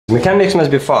Mechanics must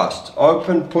be fast.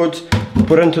 Open, put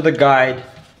into the guide,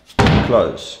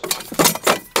 close.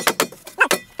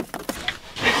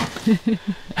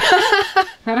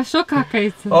 Хорошо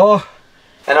какается. Oh.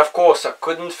 And of course I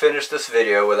couldn't finish this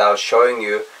video without showing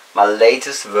you my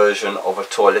latest version of a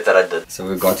toilet that I did. So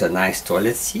we got a nice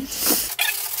toilet seat.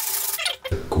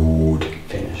 Good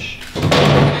finish.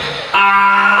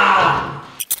 Ah!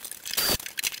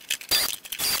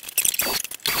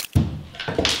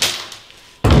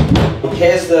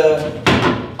 Here's the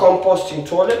composting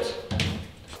toilet,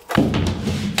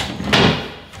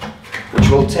 which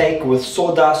will take with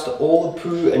sawdust all the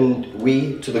poo and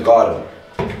wee to the garden.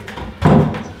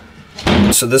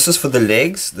 So this is for the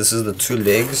legs. This is the two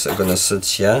legs are gonna sit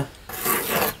here.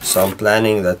 So I'm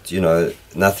planning that, you know,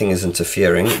 nothing is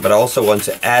interfering, but I also want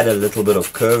to add a little bit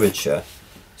of curvature.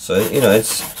 So, you know,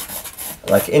 it's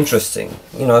like interesting,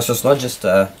 you know, so it's not just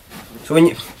so when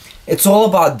you, it's all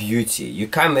about beauty. You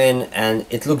come in and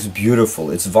it looks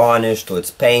beautiful. It's varnished or it's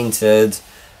painted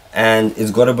and it's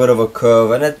got a bit of a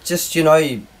curve, and it just, you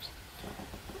know,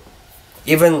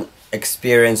 even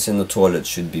experience in the toilet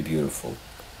should be beautiful.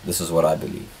 This is what I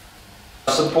believe.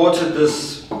 I supported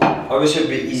this, obviously it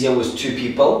would be easier with two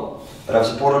people, but I've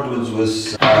supported with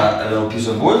a little piece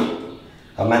of wood.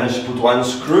 I managed to put one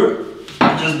screw,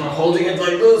 just by holding it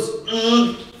like this,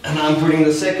 and I'm putting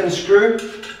the second screw,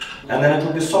 and then it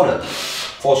will be solid.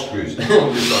 4 screws.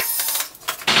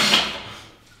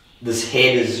 This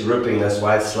head is ripping, that's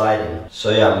why it's sliding. So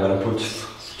yeah, I'm gonna put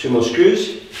 2 more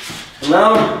screws. And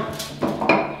now,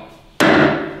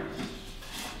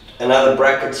 another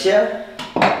bracket here.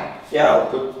 Yeah, I'll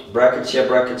put bracket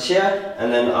here,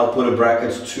 and then I'll put a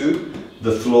bracket to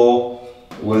the floor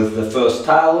with the first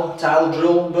tile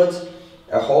drill bit,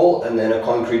 a hole, and then a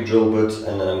concrete drill bit,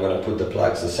 and then I'm gonna put the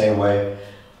plugs the same way.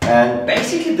 And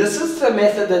basically this is the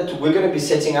method that we're gonna be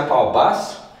setting up our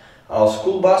bus, our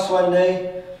school bus one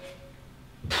day.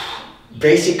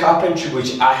 Basic carpentry,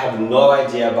 which I have no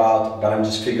idea about, but I'm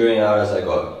just figuring out as I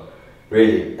go.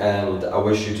 Really, and I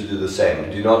wish you to do the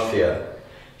same. Do not fear.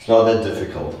 It's not that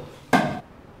difficult.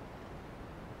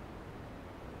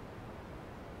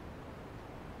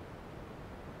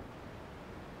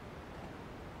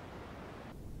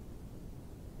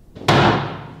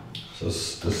 So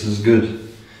this is good.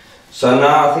 So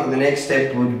now I think the next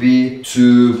step would be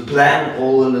to plan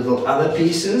all the little other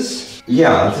pieces.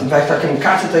 Yeah, in fact I can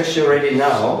cut it actually already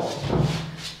now.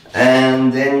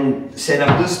 And then set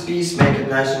up this piece, make it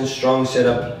nice and strong, set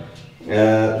up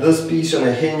this piece on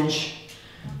a hinge,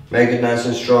 make it nice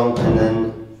and strong, and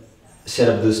then set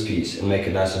up this piece and make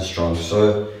it nice and strong.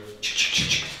 So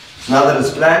now that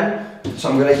it's planned, so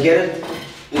I'm gonna get it.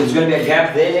 There's gonna be a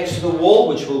gap there next to the wall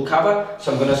which will cover,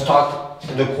 so I'm gonna start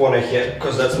in the corner here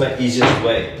because that's my easiest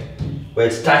way, where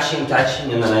it's touching,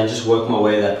 and then I just work my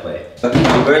way that way. But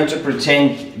I'm going to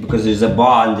pretend, because there's a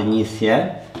bar underneath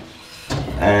here,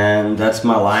 and that's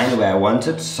my line where I want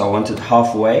it. So I want it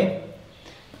halfway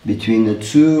between the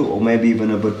two, or maybe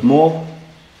even a bit more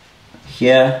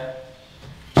here,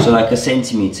 so like a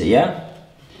centimeter, yeah,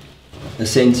 a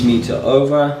centimeter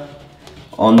over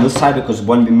on this side, because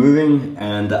one be moving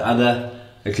and the other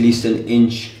at least an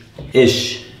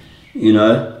inch-ish, you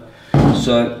know.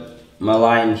 So my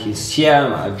line is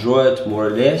here, I draw it more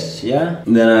or less, yeah,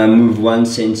 and then I move 1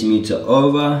 centimeter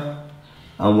over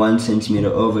and 1 centimeter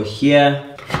over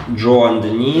here, draw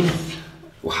underneath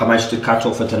how much to cut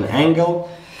off at an angle,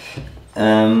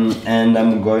 and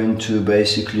I'm going to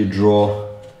basically draw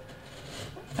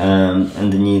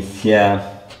underneath here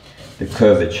the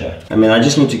curvature. I mean, I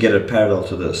just need to get it parallel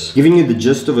to this. Giving you the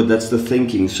gist of it, that's the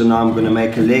thinking. So now I'm going to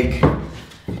make a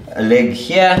leg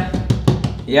here,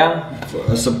 yeah, for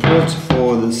a support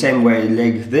for the same way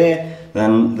leg there.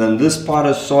 Then this part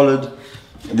is solid.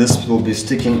 This will be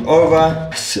sticking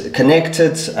over,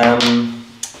 connected.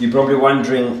 You're probably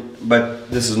wondering,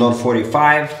 but this is not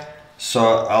 45,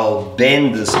 so I'll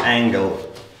bend this angle.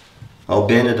 I'll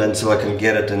bend it until I can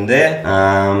get it in there.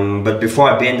 But before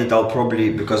I bend it, I'll probably,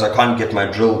 because I can't get my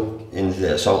drill in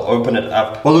there, so I'll open it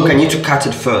up. Well, look, I need to cut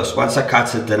it first. Once I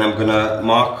cut it, then I'm gonna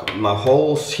mark my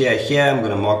holes here. I'm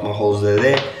gonna mark my holes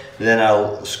there. Then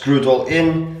I'll screw it all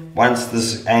in once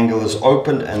this angle is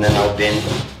opened, and then I'll bend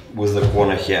with the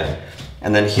corner here.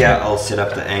 And then here I'll set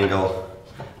up the angle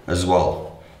as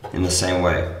well in the same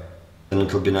way. And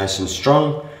it'll be nice and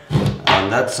strong on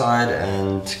that side,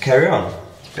 and carry on.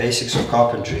 Basics of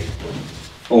carpentry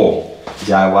or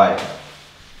DIY.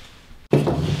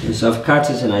 So I've cut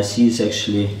it and I see it's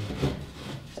actually,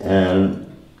 no,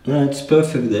 it's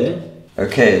perfect there.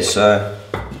 Okay, so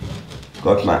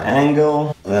got my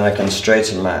angle, and then I can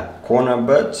straighten my corner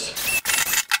bit.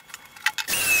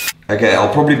 Okay,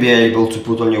 I'll probably be able to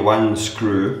put only one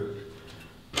screw,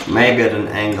 maybe at an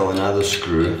angle another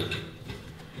screw,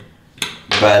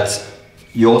 but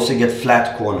you also get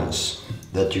flat corners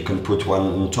that you can put one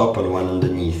on top and one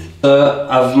underneath. So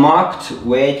I've marked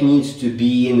where it needs to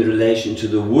be in relation to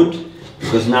the wood,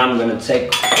 because now I'm going to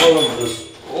take all of this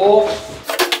off.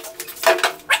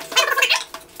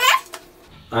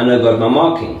 And I got my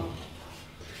marking.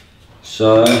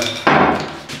 So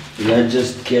let's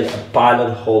just get a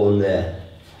pilot hole in there.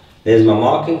 There's my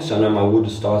marking, so now my wood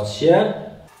starts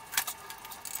here.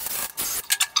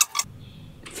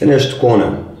 Finished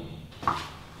corner.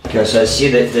 Okay, so I see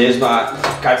that there's my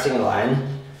cutting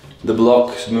line. The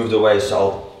block's moved away, so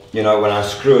I'll, you know, when I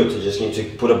screw it, I just need to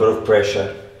put a bit of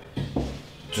pressure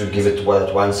to give it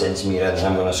that 1 centimeter, and then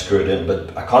I'm going to screw it in.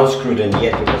 But I can't screw it in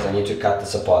yet because I need to cut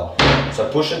this apart. So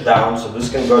I push it down, so this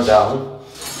can go down,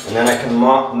 and then I can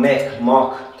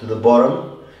mark to the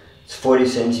bottom. It's 40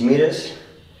 centimeters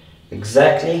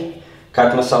exactly.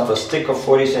 Cut myself a stick of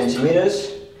 40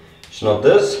 centimeters. It's not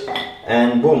this,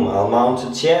 and boom, I'll mount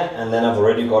it here, and then I've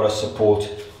already got a support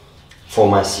for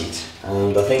my seat,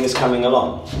 and the thing is coming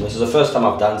along. And this is the first time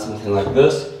I've done something like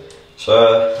this,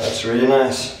 so that's really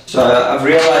nice. So I've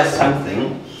realized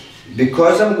something.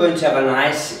 Because I'm going to have a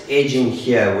nice edging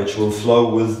here which will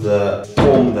flow with the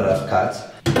form that I've cut.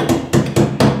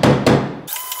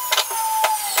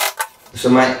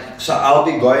 So I'll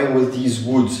be going with these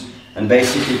woods and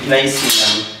basically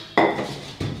placing them,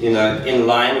 you know, in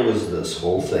line with this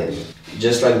whole thing.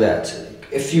 Just like that.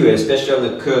 A few, especially on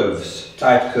the curves,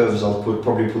 tight curves, I'll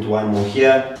probably put one more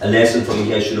here. A lesson from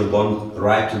here should have gone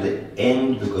right to the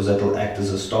end because that will act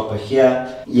as a stopper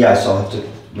here. Yeah, so I'll have to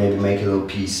maybe make a little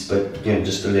piece, but you know,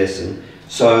 just a lesson.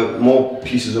 So more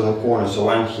pieces on the corner, so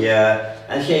one here,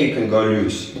 and here you can go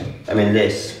loose, I mean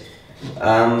less.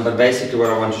 But basically what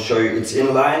I want to show you, it's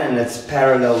in line and it's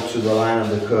parallel to the line of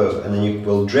the curve, and then you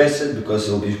will dress it because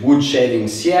there will be wood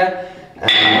shavings here,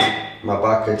 and my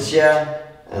buckets here,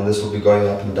 and this will be going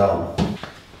up and down.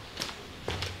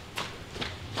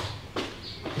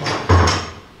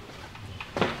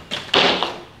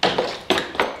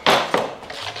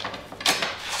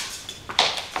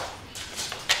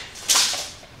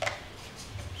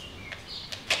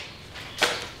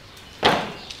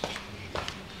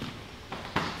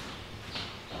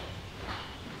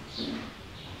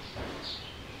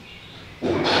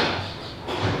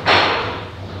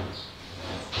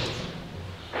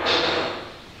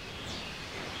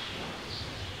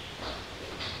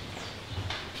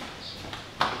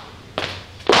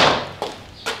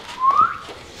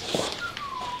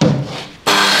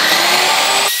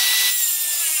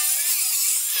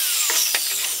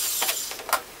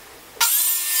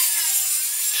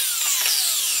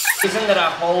 The reason that I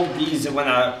hold these when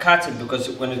I cut it, because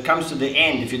when it comes to the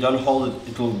end, if you don't hold it,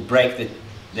 it will break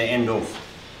the end off.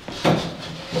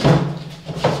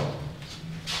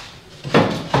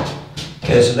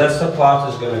 Okay, so that's the part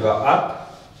that's going to go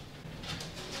up.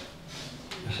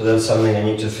 So that's something I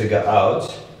need to figure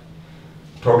out.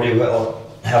 Probably will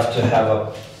have to have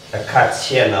a cut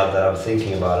here now that I'm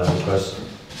thinking about it, because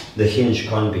the hinge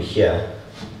can't be here.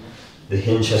 The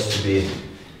hinge has to be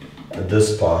at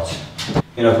this part.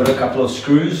 You know, I've got a couple of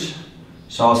screws,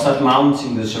 so I'll start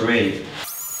mounting this already.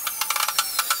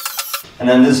 And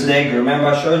then this leg, remember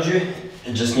I showed you?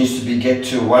 It just needs to get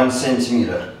to 1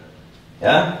 centimeter.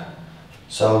 Yeah?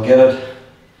 So I'll get it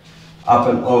up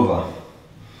and over.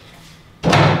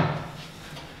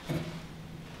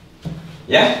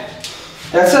 Yeah?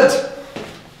 That's it.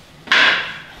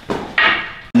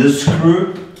 This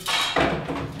screw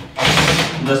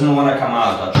doesn't want to come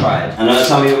out. I tried. I know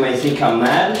some of you may think I'm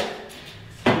mad,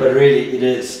 but really it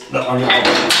is the only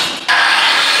option.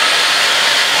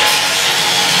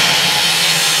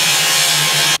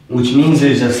 Which means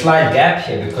there's a slight gap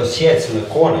here, because here it's in the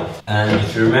corner, and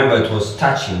if you remember it was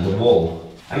touching the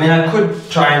wall. I mean, I could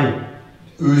try and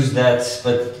ooze that,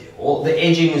 but all the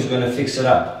edging is going to fix it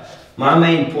up. My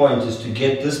main point is to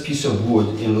get this piece of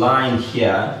wood in line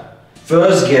here,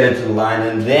 first get it in line,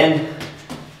 and then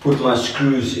put my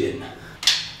screws in.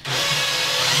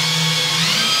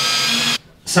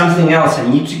 Something else, I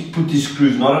need to put these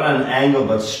screws not at an angle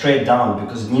but straight down,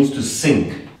 because it needs to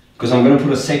sink. Because I'm going to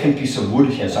put a second piece of wood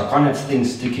here, so I can't have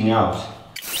things sticking out.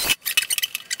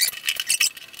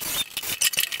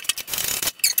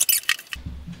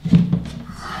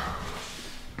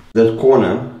 That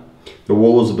corner, the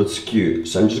wall is a bit skewed,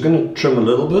 so I'm just going to trim a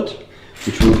little bit,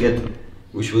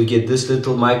 which will get this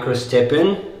little micro step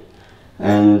in,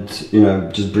 and you know,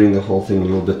 just bring the whole thing a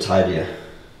little bit tidier.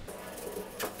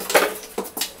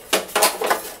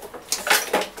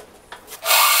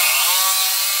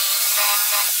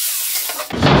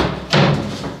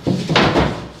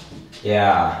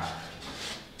 Yeah,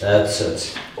 that's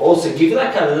it. Also give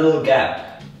like a little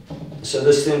gap so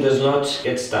this thing does not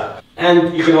get stuck.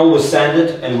 And you can always sand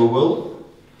it, and we will.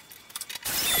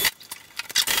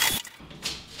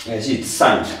 As it's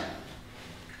sand.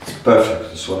 It's perfect,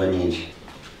 that's what I need.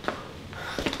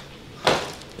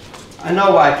 I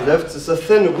know why it lifts, it's a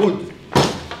thin wood.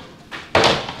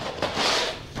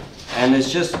 And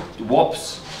it's just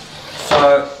warps.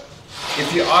 So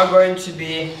if you are going to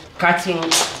be cutting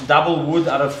double wood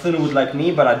out of thin wood like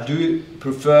me, but I do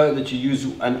prefer that you use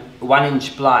an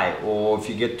 1-inch ply, or if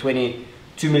you get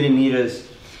 22 millimeters.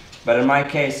 But in my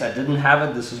case, I didn't have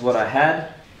it, this is what I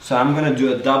had. So I'm going to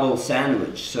do a double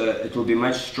sandwich, so it will be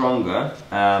much stronger,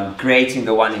 creating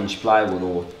the 1-inch plywood,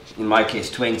 or in my case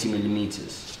 20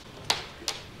 millimeters.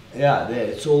 Yeah, there,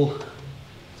 it's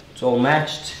all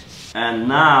matched. And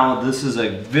now this is a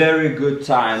very good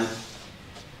time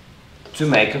to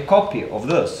make a copy of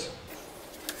this.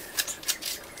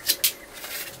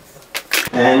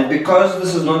 And because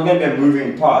this is not going to be a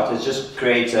moving part, it just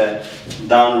creates a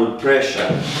downward pressure.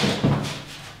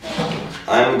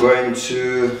 I'm going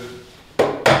to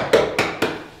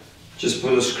just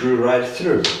put a screw right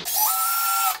through.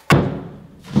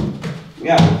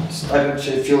 Yeah, it's starting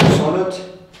to feel solid.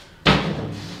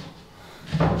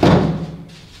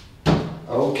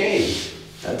 Okay,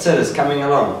 that's it, it's coming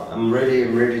along. I'm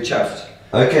really chuffed.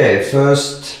 Okay,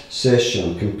 first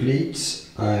session complete.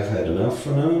 I've had enough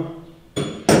for now.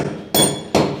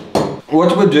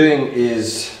 What we're doing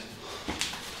is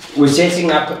we're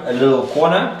setting up a little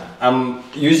corner. I'm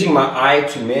using my eye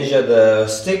to measure the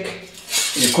stick.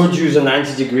 You could use a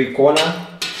 90-degree corner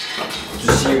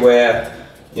to see where,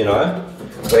 you know,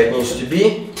 where it needs to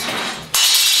be.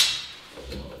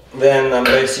 Then I'm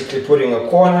basically putting a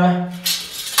corner.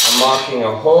 I'm marking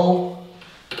a hole,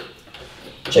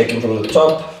 checking from the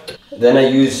top. Then I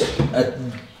use a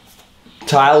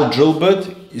tile drill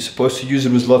bit. You're supposed to use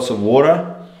it with lots of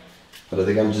water, but I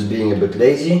think I'm just being a bit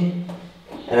lazy.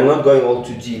 And I'm not going all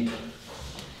too deep.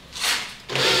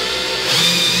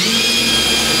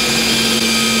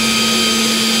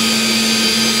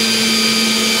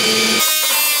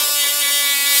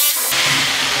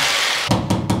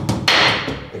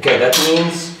 Okay, that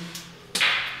means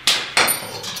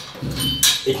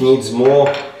it needs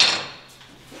more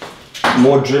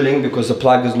drilling because the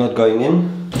plug is not going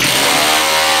in.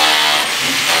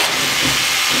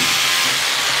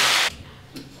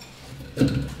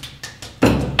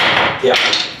 Yeah,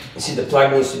 you see the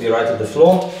plug needs to be right at the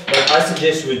floor, but I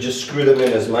suggest we just screw them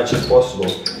in as much as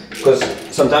possible, because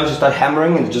sometimes you start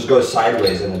hammering and it just goes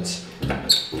sideways, and it's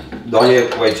the only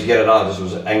way to get it out is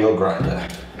with an angle grinder.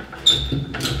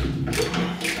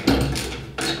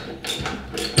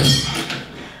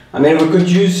 I mean, we could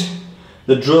use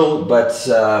the drill, but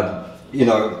you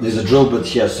know, there's a drill bit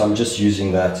here, so I'm just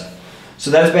using that.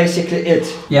 So that's basically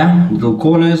it. Yeah, little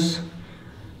corners.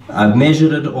 I've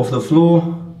measured it off the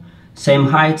floor, same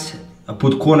height. I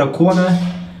put corner,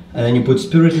 and then you put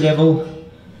spirit level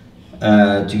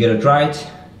to get it right,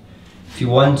 if you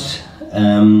want.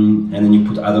 And then you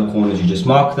put other corners, you just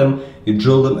mark them, you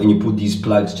drill them, and you put these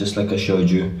plugs, just like I showed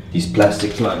you, these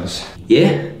plastic plugs.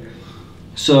 Yeah.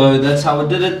 So that's how I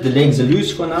did it. The legs are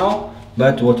loose for now,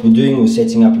 but what we're doing, we're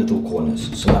setting up little corners.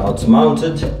 So now it's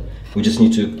mounted, we just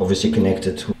need to obviously connect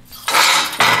it.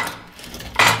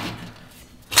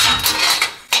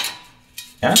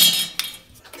 Yeah?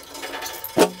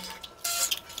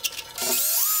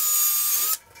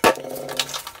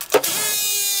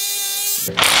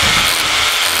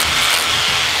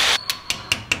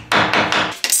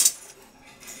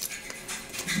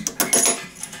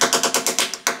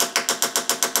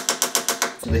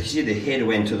 So you see the head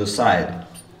went to the side.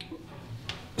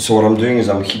 So what I'm doing is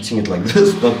I'm hitting it like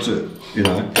this, not to, you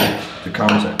know, to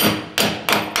counter.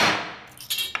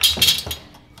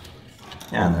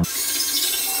 Yeah, and then.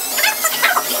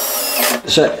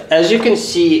 So as you can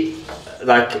see,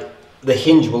 like the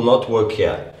hinge will not work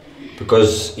here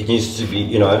because it needs to be,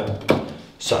 you know.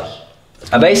 So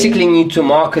I basically need to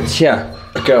mark it here.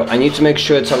 Okay, I need to make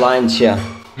sure it's aligned here.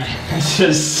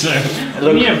 Just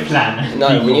we need a plan.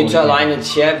 No, we need to align it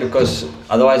here because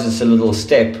otherwise it's a little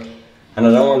step, and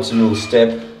I don't want a little step.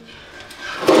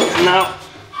 Now,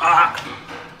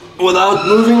 without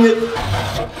moving it.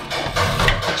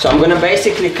 So I'm gonna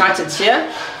basically cut it here.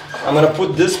 I'm gonna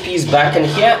put this piece back in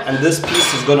here, and this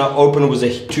piece is gonna open with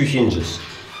two hinges.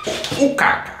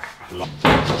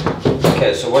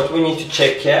 Okay, so what we need to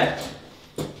check here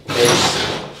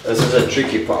is, this is a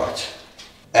tricky part.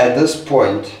 At this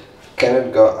point, can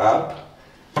it go up?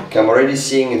 Okay, I'm already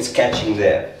seeing it's catching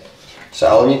there. So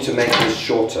I'll need to make this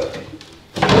shorter.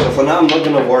 So for now, I'm not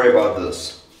gonna worry about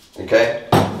this. Okay.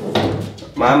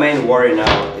 My main worry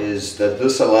now is that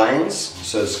this aligns,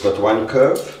 so it's got one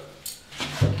curve.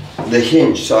 The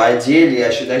hinge, so ideally I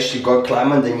should actually go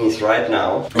climb underneath right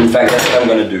now. In fact, that's what I'm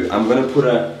going to do. I'm going to put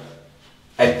a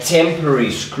temporary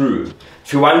screw.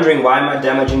 If you're wondering why am I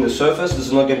damaging the surface, this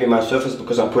is not going to be my surface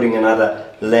because I'm putting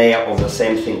another layer of the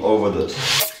same thing over this.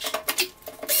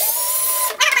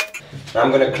 Now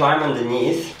I'm going to climb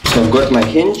underneath. So I've got my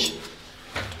hinge.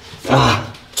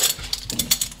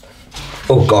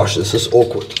 Oh gosh, this is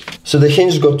awkward. So the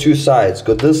hinge got two sides.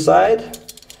 Got this side,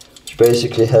 which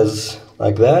basically has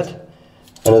like that,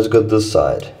 and it's got this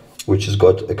side, which has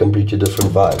got a completely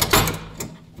different vibe.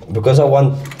 Because I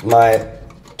want my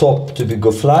top to be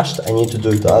go flushed, I need to do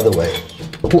it the other way.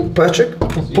 Patrick,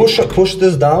 push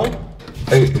this down.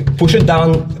 Push it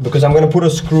down because I'm gonna put a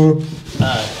screw.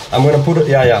 I'm gonna put it.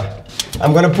 Yeah.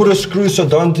 I'm gonna put a screw, so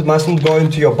mustn't go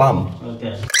into your bum.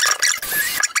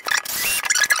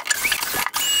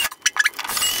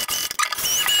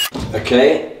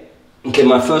 Okay. Okay,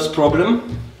 my first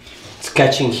problem, it's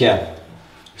catching here,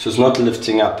 so it's not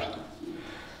lifting up.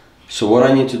 So what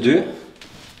I need to do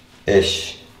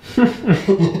is, if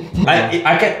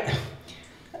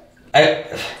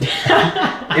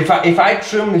I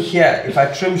trim here, if I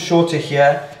trim shorter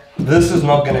here, this is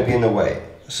not going to be in the way.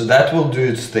 So that will do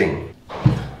its thing.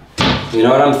 You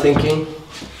know what I'm thinking?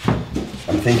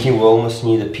 I'm thinking we almost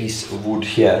need a piece of wood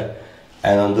here,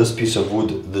 and on this piece of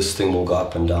wood, this thing will go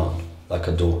up and down like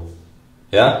a door.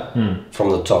 Yeah?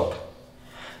 From the top.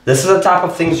 This is the type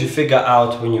of things you figure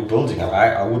out when you're building.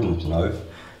 I wouldn't know.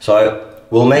 So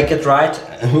we'll make it right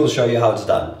and we'll show you how it's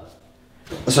done.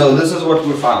 So this is what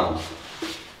we found.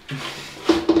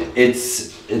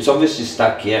 It's obviously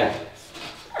stuck here.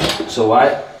 So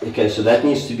why? Okay, so that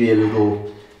needs to be a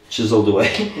little chiseled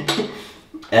away.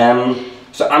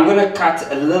 So I'm gonna cut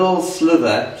a little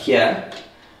slither here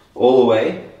all the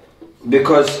way,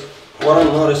 because what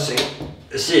I'm noticing,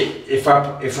 see, if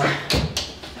I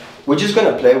we're just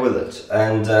gonna play with it,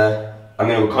 and I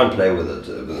mean, we can't play with it.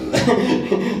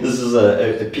 This is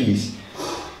a piece.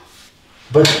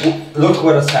 But look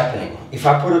what is happening. If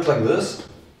I put it like this,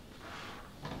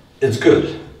 it's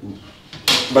good.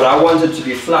 But I want it to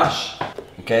be flush.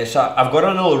 Okay, so I've got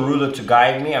a little ruler to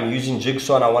guide me. I'm using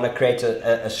jigsaw and I want to create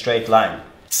a straight line.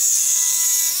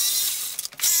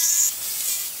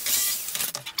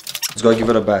 Let's go give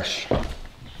it a bash.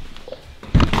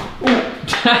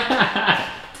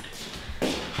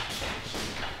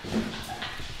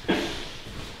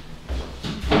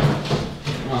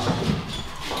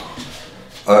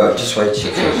 Just wait,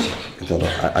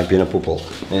 I've been a pupil.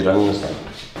 You don't understand.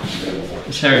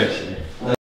 Seriously.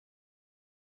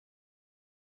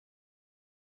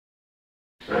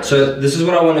 So this is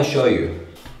what I want to show you.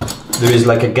 There is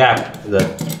like a gap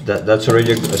that's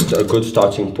already a good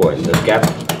starting point. The gap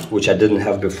which I didn't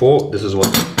have before. This is what.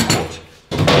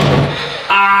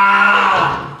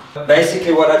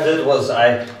 Basically, what I did was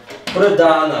I put it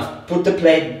down. I put the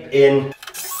plate in.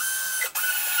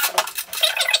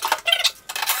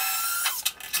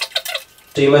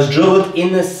 So you must drill it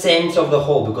in the center of the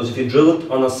hole, because if you drill it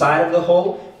on the side of the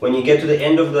hole, when you get to the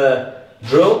end of the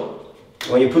drill,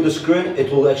 when you put the screw in,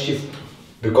 it will actually,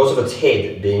 because of its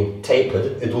head being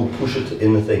tapered, it will push it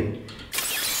in the thing.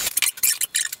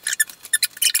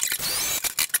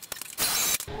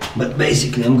 But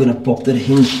basically I'm gonna pop that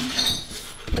hinge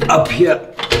up here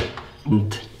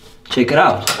and check it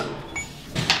out.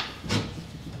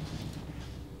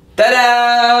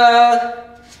 Ta-da!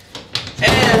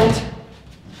 And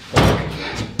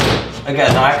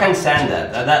again, now I can sand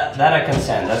that. That I can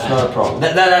sand. That's not a problem.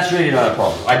 That's really not a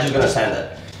problem. I'm just gonna sand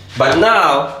it. But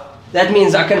now that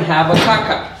means I can have a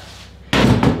caca.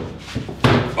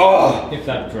 Oh! If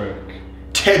that broke.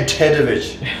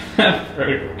 Tedovich. That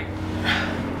broke.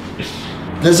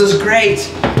 This is great.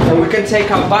 And we can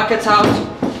take our buckets out,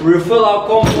 refill our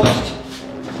compost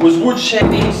with wood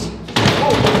shavings.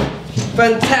 Oh,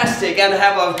 fantastic, and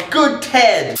have a good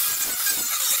Ted.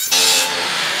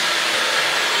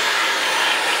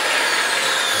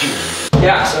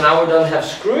 Yeah, so now we don't have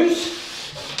screws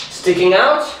sticking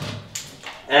out,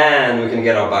 and we can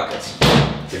get our buckets.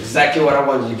 It's exactly what I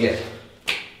wanted to get.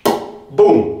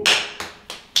 Boom!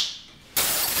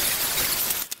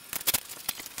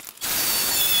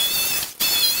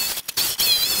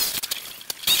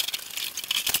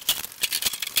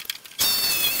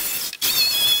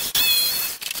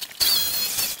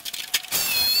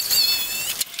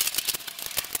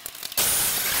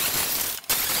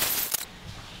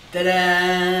 Ta-da!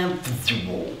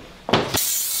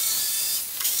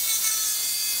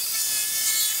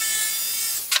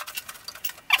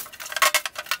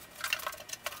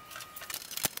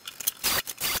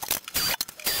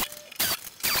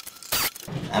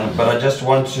 but I just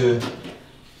want to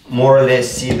more or less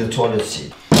see the toilet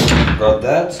seat. Got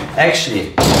that?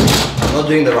 Actually, I'm not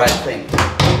doing the right thing.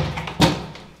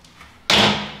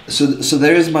 So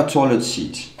there is my toilet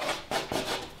seat.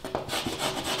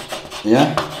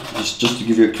 Yeah, just to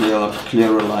give you a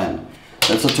clearer line.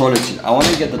 That's the toilet seat. I want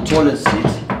to get the toilet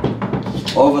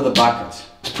seat over the bucket.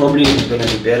 It's probably going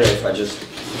to be better if I just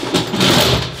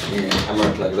hammer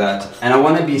it like that. And I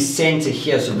want to be center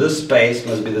here, so this space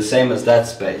must be the same as that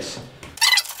space.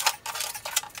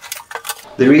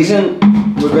 The reason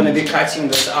we're going to be cutting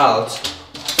this out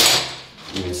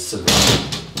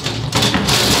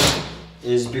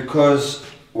is because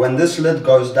when this lid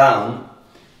goes down,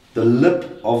 the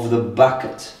lip of the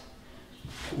bucket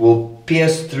will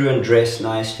pierce through and dress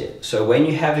nicely. So when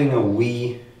you're having a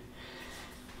wee,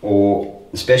 or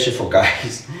especially for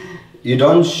guys, you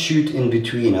don't shoot in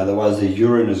between, otherwise the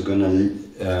urine is going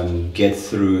to get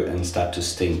through and start to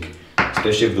stink,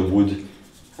 especially if the wood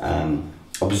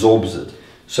absorbs it.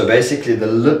 So basically the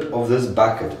lip of this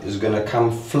bucket is going to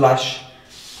come flush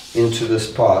into this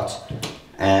part,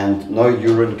 and no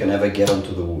urine can ever get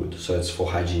onto the wood, so it's for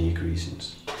hygienic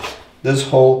reasons. This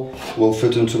hole will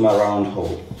fit into my round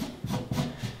hole.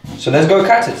 So let's go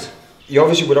cut it. You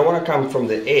obviously don't want to come from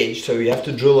the edge, so you have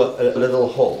to drill a little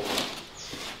hole.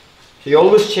 So you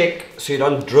always check so you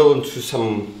don't drill into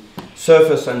some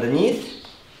surface underneath.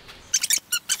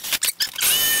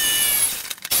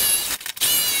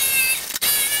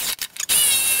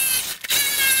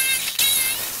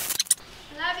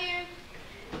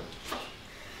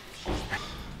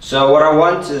 So what I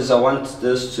want is, I want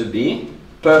this to be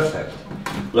perfect.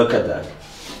 Look at that.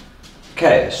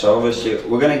 Okay, so obviously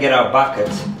we're going to get our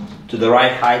bucket to the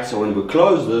right height, so when we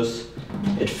close this,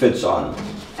 it fits on.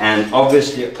 And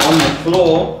obviously on the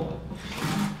floor,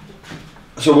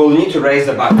 so we'll need to raise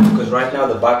the bucket, because right now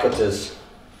the bucket is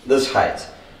this height.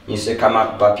 It needs to come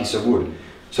up by a piece of wood.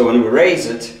 So when we raise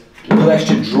it, we'll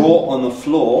actually draw on the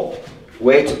floor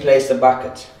where to place the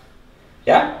bucket.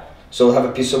 Yeah? So we'll have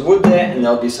a piece of wood there, and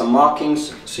there'll be some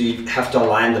markings, so you have to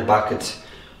align the bucket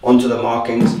onto the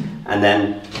markings, and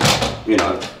then, you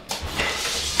know,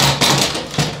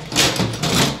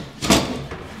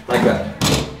 like that.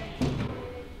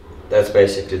 That's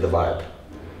basically the vibe.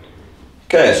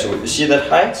 Okay, so you see that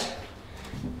height?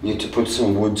 You need to put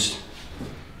some woods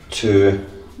to,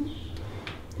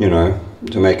 you know,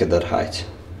 to make it that height.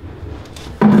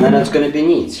 And then it's going to be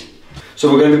neat. So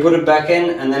we're going to put it back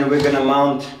in, and then we're going to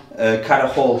mount, cut a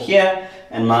hole here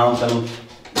and mount them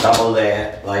double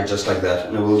there, like just like that,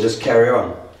 and we'll just carry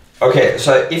on. Okay,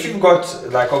 so if you've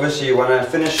got, like, obviously you want to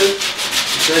finish it,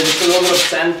 so just a little bit of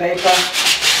sandpaper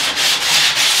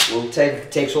will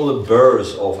takes all the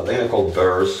burrs off. I think they're called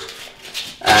burrs,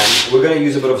 and we're going to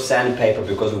use a bit of sandpaper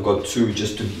because we've got two,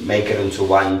 just to make it into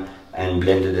one and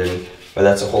blend it in, but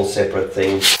that's a whole separate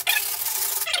thing.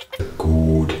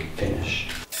 Good finish.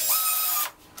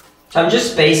 So I'm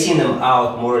just spacing them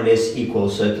out more or less equal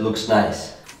so it looks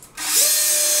nice.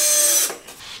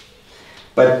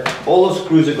 But all the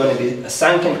screws are going to be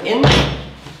sunken in,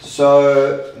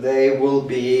 so they will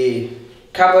be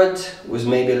covered with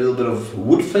maybe a little bit of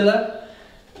wood filler,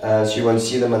 so you won't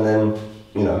see them, and then,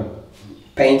 you know,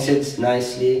 paint it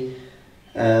nicely,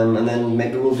 and then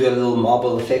maybe we'll do a little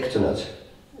marble effect on it.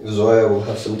 Zoya will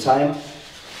have some time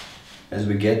as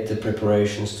we get the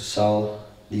preparations to sell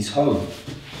these home.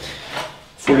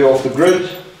 Fully off the grid.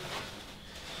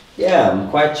 Yeah, I'm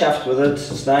quite chuffed with it.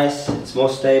 It's nice, it's more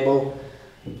stable.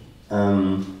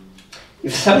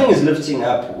 If something is lifting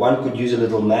up, one could use a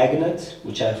little magnet,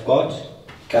 which I've got.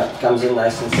 Comes in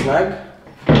nice and snug.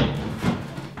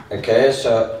 Okay,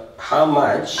 so how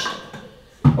much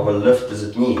of a lift does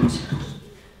it need?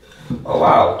 Oh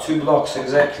wow, 2 blocks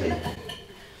exactly.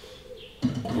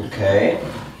 Okay.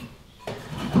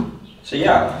 So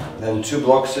yeah, then 2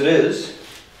 blocks it is.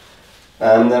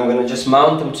 And then I'm going to just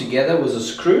mount them together with a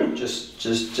screw. Just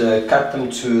cut them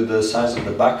to the size of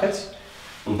the bucket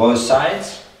on both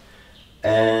sides.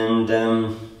 And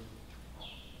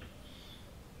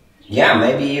yeah,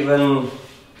 maybe even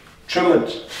trim it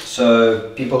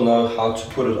so people know how to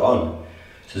put it on.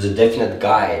 So there's a definite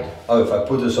guide. Oh, if I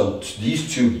put this on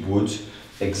these 2 woods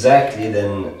exactly,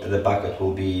 then the bucket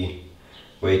will be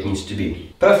where it needs to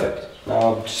be. Perfect.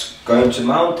 Now I'm just going to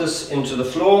mount this into the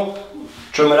floor,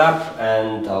 trim it up,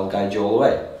 and I'll guide you all the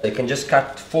way. You can just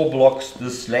cut 4 blocks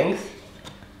this length,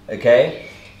 okay,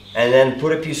 and then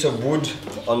put a piece of wood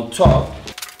on top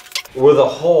with a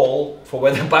hole for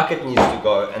where the bucket needs to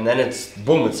go, and then it's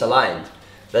boom, it's aligned.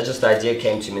 That just the idea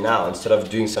came to me now, instead of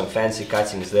doing some fancy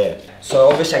cuttings there. So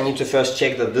obviously I need to first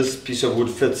check that this piece of wood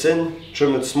fits in,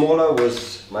 trim it smaller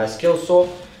with my skill saw,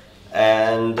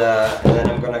 and then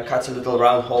I'm gonna cut a little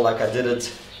round hole like I did it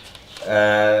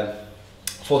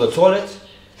for the toilet,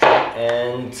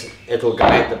 and it will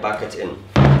guide the bucket in.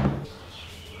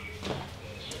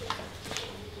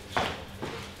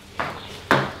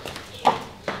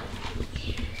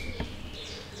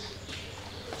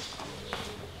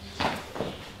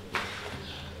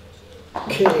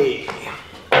 Okay,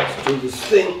 let's do this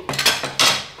thing.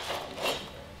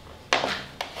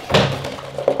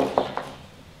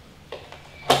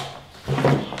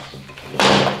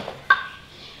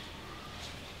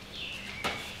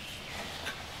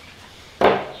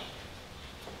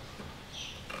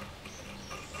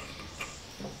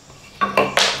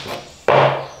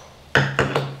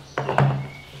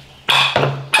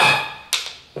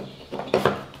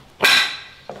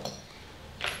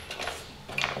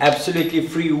 Absolutely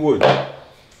free wood.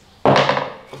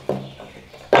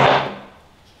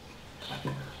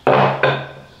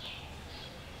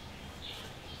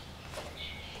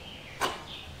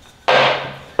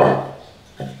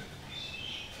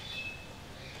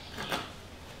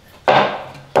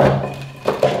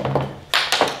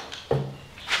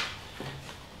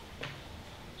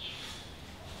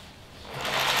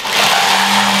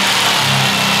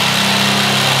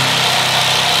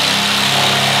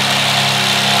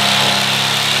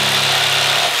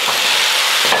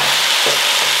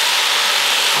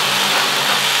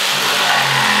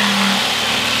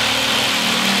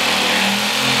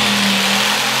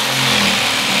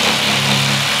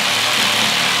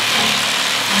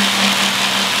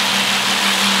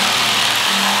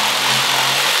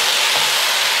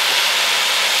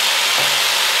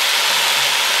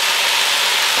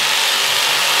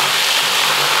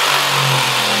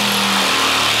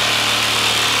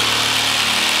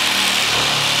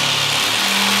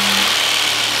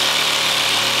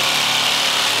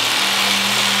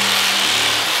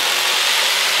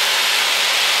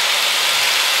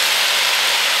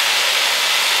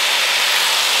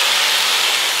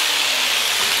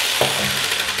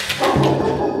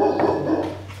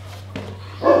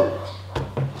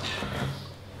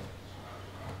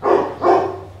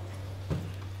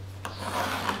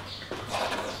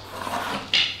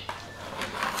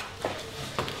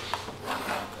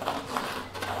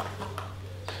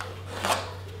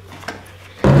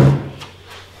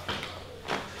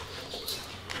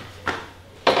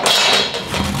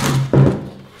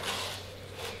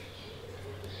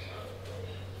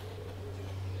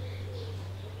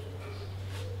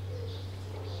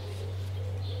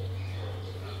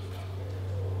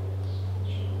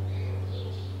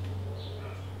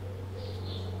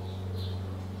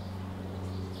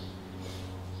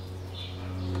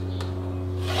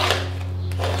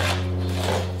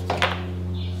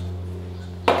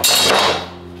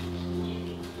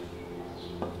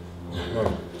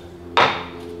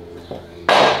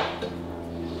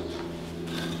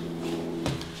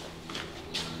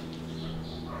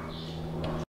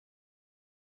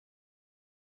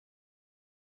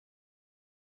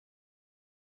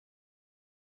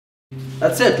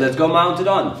 That's it, let's go mount it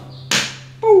on.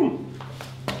 Boom!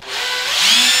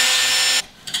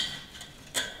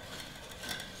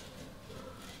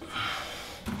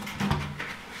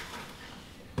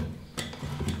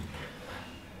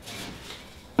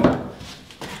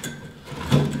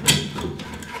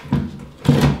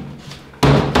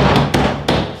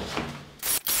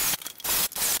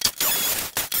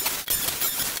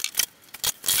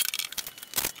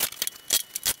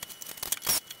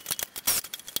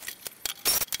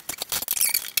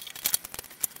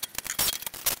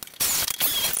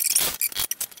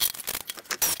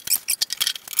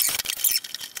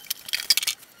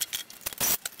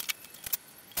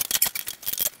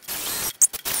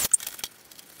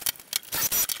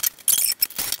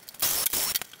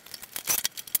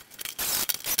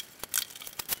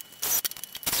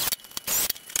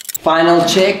 Final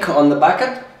check on the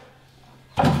bucket.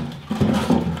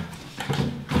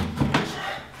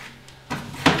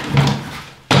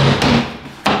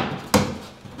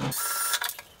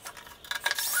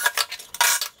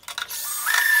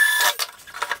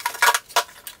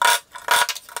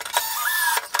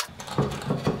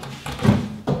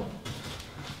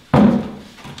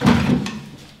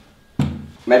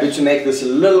 Maybe to make this a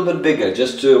little bit bigger,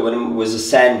 just to when it was a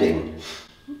sanding.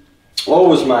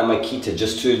 Always my key to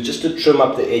just to trim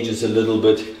up the edges a little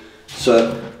bit,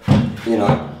 so you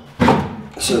know,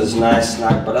 so it's nice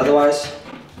snug. But otherwise,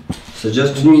 so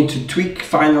just need to tweak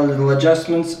final little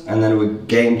adjustments, and then we're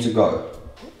game to go.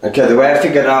 Okay, the way I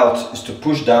figured out is to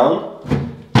push down,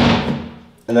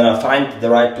 and then I find the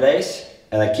right place,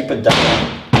 and I keep it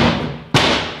down.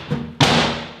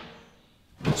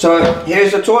 So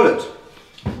here's the toilet.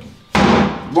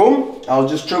 boom, I'll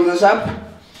just trim this up.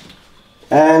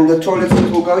 And the toilet seat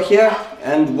will go here,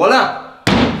 and voila!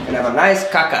 You can have a nice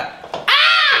caca.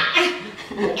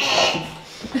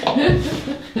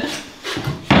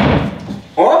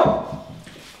 Oh!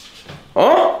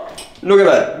 Oh! Look at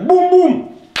that! Boom, boom!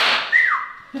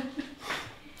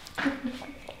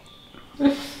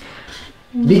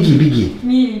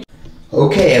 Biggie.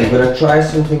 Okay, I'm gonna try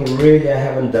something really I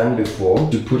haven't done before.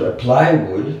 To put a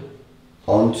plywood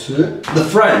onto the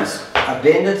front. I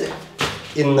bend it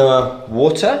in the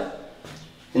water,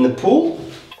 in the pool.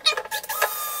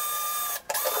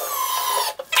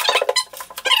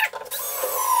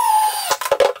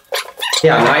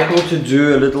 Yeah, I might need to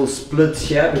do a little split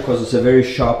here because it's a very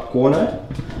sharp corner.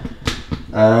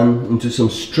 Into some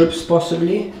strips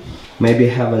possibly. Maybe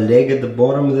have a leg at the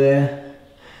bottom there.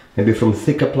 Maybe from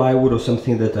thicker plywood or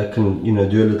something that I can, you know,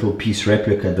 do a little piece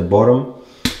replica at the bottom.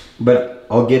 But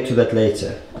I'll get to that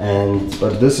later.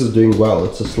 But this is doing well.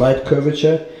 It's a slight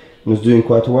curvature and it's doing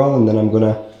quite well. And then I'm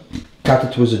gonna cut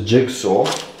it with a jigsaw,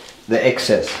 the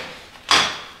excess.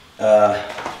 Yeah.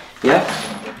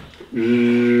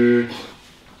 I'm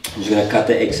just gonna cut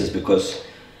the excess because,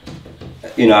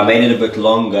 you know, I made it a bit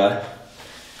longer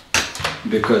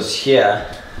because here,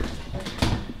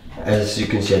 as you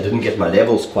can see, I didn't get my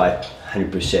levels quite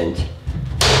 100%.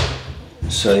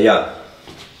 So yeah,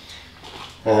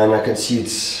 and I can see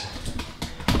it's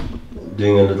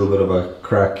doing a little bit of a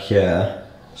crack here,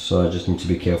 so I just need to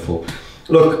be careful.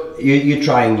 Look, you're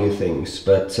trying new things,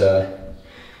 but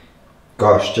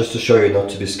gosh, just to show you not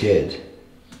to be scared.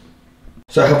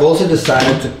 So I have also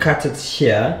decided to cut it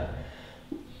here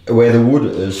where the wood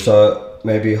is, so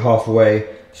maybe halfway,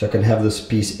 so I can have this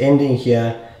piece ending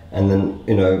here, and then,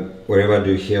 you know, whatever I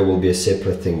do here will be a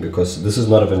separate thing, because this is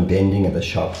not even bending at the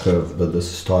sharp curve that this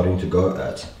is starting to go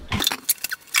at.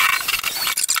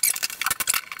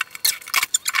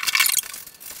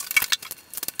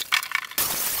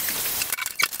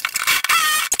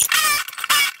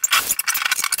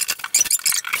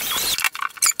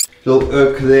 Little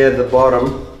irk there at the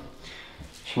bottom,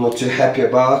 which I'm not too happy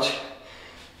about.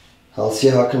 I'll see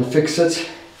how I can fix it.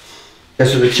 Okay,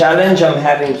 so the challenge I'm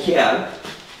having here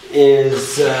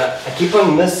is I keep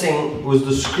on missing with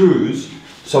the screws.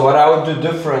 So what I would do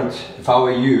different if I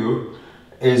were you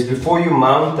is before you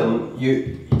mount them,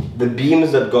 the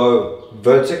beams that go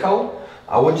vertical,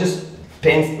 I would just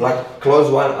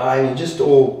close one eye and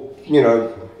or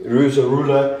use a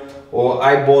ruler or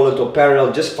eyeball it or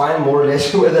parallel, just find more or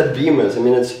less where that beam is. I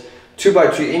mean, it's 2 by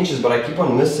 2 inches, but I keep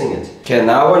on missing it. Okay,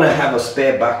 now I want to have a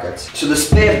spare bucket. So the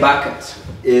spare bucket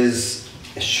is,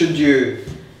 should you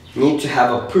need to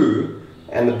have a poo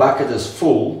and the bucket is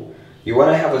full, you want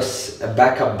to have a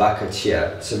backup bucket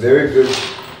here. It's a very good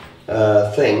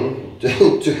thing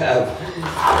to have,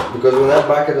 because when that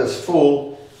bucket is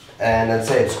full and let's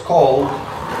say it's cold,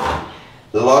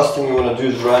 the last thing you want to do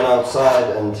is run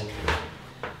outside and,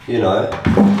 you know.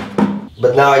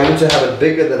 But now I need to have it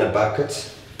bigger than a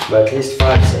bucket, by at least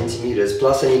 5 centimeters.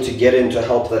 Plus I need to get in to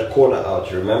help that corner out,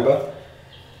 you remember?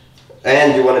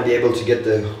 And you want to be able to get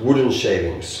the wooden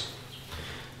shavings.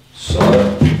 So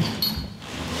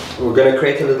we're going to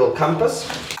create a little compass.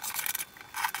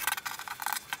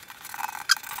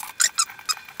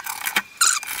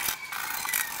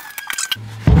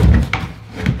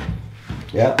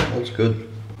 Yeah, that's good.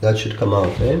 That should come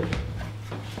out, eh?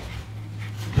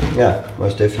 Yeah,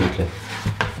 most definitely.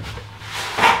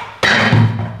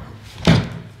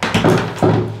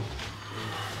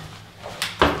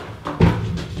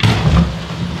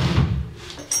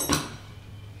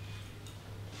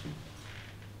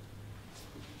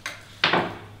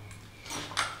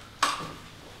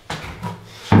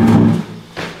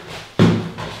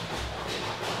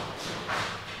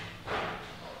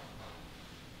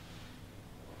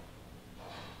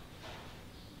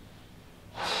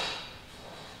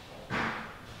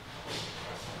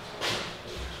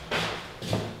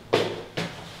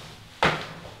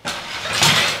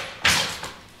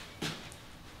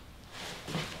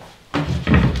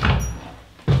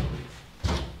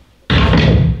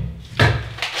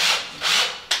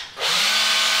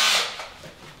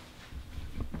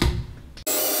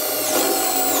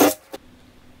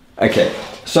 Okay,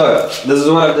 so this is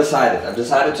what I've decided. I've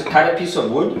decided to cut a piece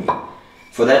of wood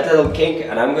for that little kink,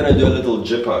 and I'm gonna do a little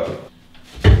jippo.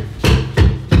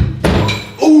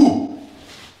 Ooh!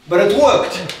 But it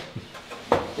worked!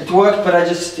 It worked, but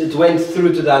it went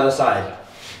through to the other side.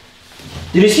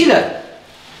 Did you see that?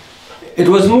 It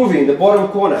was moving, the bottom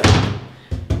corner.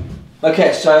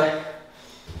 Okay, so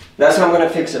that's how I'm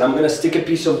gonna fix it. I'm gonna stick a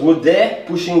piece of wood there,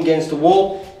 pushing against the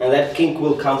wall, and that kink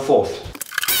will come forth.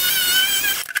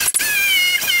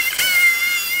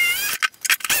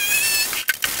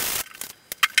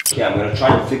 gonna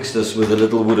try and fix this with a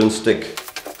little wooden stick.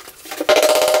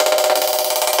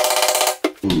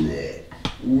 In there.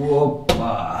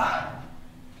 Whoopa.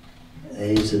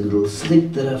 There's a little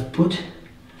slit that I've put.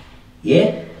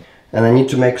 Yeah. And I need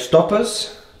to make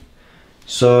stoppers.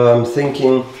 So I'm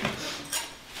thinking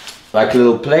like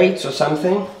little plates or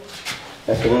something.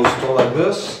 I can install like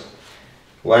this.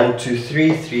 1, 2,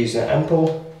 3. 3 is an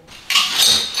ample.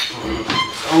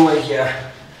 Somewhere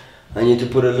here I need to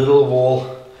put a little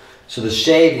wall so the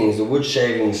shavings, the wood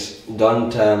shavings, don't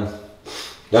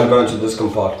go into this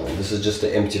compartment. This is just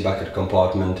an empty bucket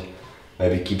compartment.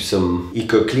 Maybe keep some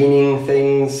eco cleaning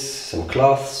things, some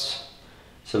cloths.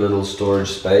 It's a little storage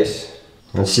space.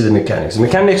 Let's see the mechanics. The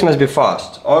mechanics must be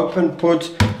fast. Open,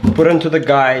 put into the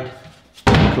guide,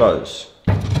 close.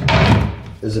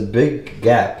 There's a big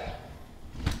gap.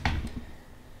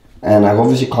 And I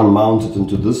obviously can't mount it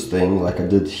into this thing like I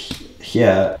did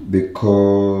here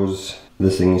because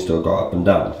this thing needs to go up and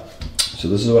down. So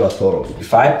this is what I thought of.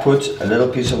 If I put a little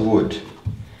piece of wood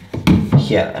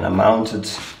here and I mount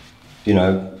it, you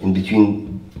know, in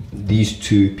between these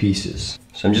two pieces.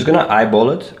 So I'm just gonna eyeball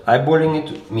it. Eyeballing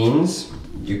it means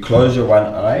you close your one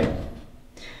eye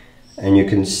and you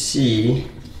can see,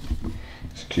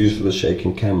 excuse for the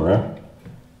shaking camera,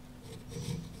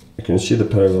 you can see the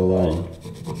parallel line.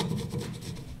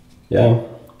 Yeah.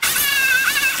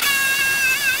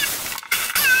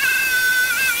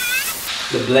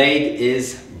 The blade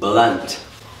is blunt.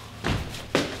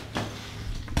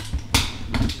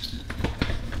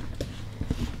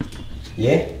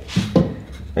 Yeah?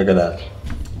 Look at that.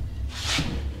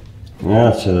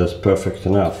 Yeah, so that's perfect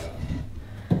enough.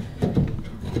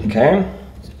 Okay.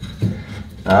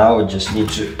 Now we just need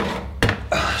to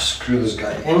screw this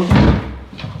guy in.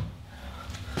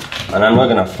 And I'm not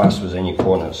gonna fuss with any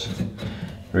corners.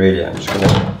 Really, I'm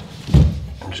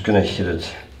just gonna hit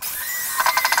it.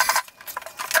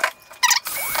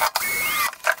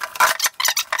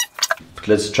 But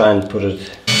let's try and put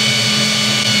it.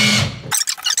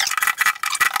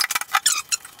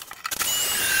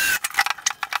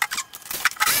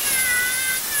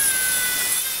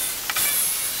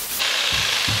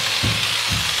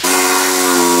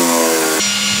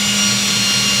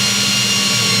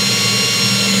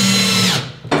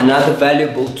 Another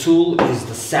valuable tool is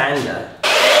the sander.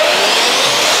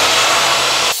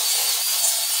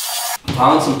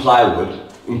 Found some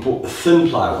plywood, thin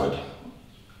plywood.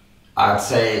 I'd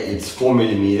say it's 4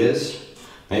 millimeters,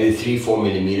 maybe 3-4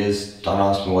 millimeters. Don't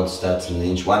ask me what's that in an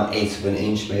inch, 1/8 of an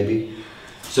inch maybe.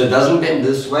 So it doesn't bend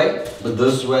this way, but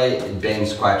this way it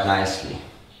bends quite nicely.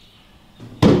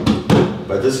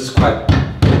 But this is quite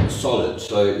solid,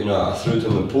 so you know, I threw it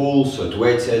in the pool, so it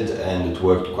wetted and it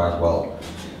worked quite well.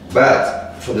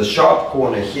 But for the sharp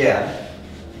corner here,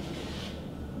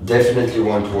 definitely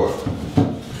won't work.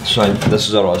 So this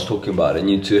is what I was talking about. I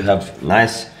need to have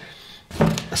nice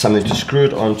something to screw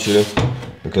it onto,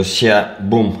 because here,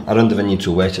 boom, I don't even need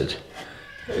to wet it.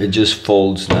 It just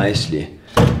folds nicely.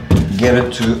 Get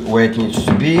it to where it needs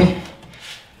to be,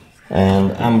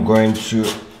 and I'm going to,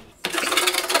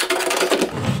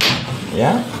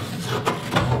 yeah,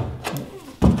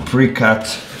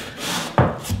 pre-cut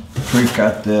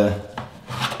the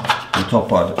top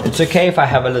part. It's okay if I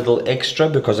have a little extra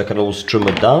because I can always trim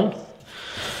it down.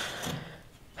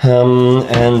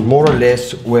 And more or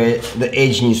less where the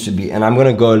edge needs to be, and I'm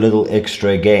gonna go a little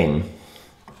extra again.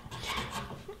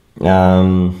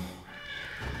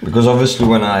 Because obviously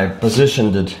when I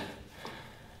positioned it,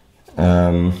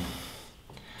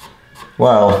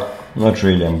 well, not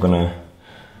really, I'm gonna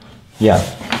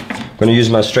use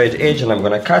my straight edge and I'm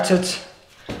gonna cut it.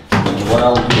 What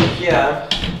I'll do here,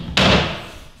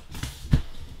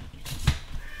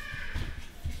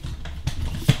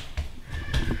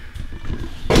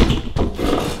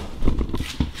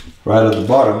 right at the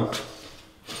bottom,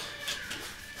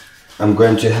 I'm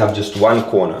going to have just one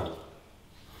corner.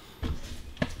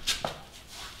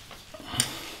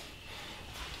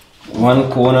 One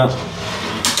corner.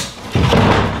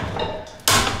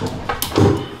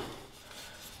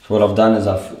 So what I've done is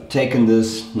I've taken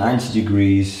this 90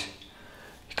 degrees.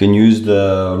 You can use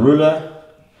the ruler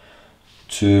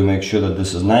to make sure that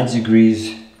this is 90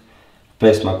 degrees.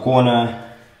 Placed my corner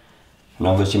and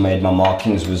obviously made my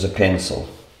markings with a pencil,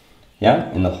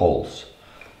 yeah, in the holes.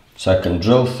 So I can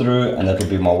drill through, and that will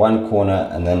be my one corner,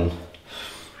 and then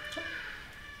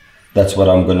that's what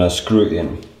I'm gonna screw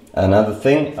in. Another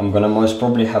thing, I'm gonna most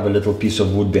probably have a little piece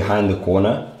of wood behind the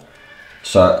corner,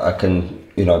 so I can,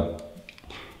 you know,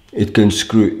 it can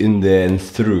screw in there and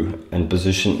through and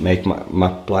position, make my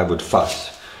plywood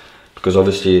fast. Because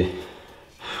obviously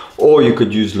Or you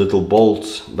could use little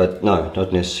bolts, but no,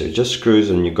 not necessary. Just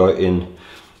screws and you go in.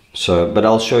 So, but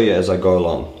I'll show you as I go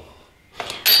along.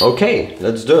 Okay,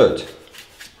 let's do it.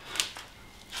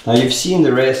 Now you've seen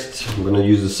the rest. I'm going to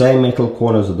use the same metal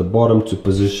corners at the bottom to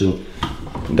position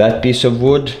that piece of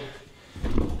wood.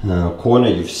 Corner,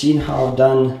 you've seen how I've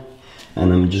done.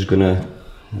 And I'm just going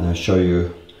to show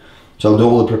you. So I'll do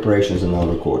all the preparations and I'll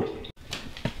record.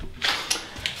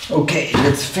 Okay,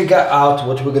 let's figure out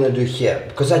what we're gonna do here,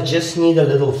 because I just need a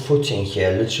little footing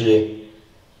here, literally.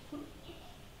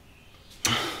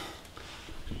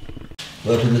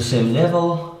 Go to the same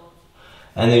level,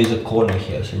 and there is a corner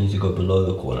here, so I need to go below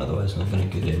the corner, otherwise it's not gonna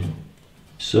get in.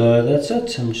 So that's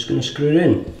it, I'm just gonna screw it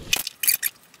in.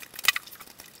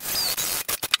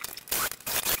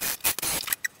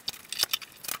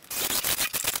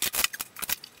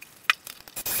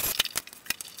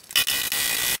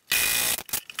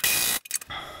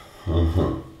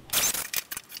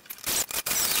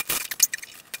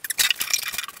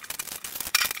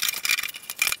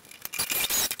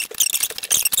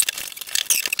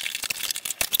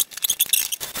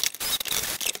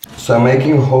 So I'm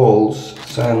making holes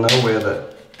so I know where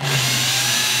the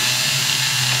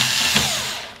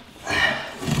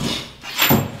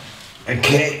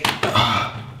okay.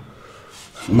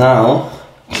 Now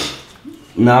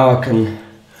I can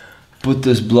put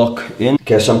this block in.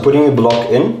 Okay, so I'm putting the block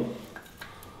in.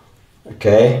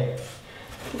 Okay.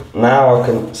 Now I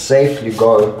can safely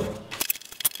go.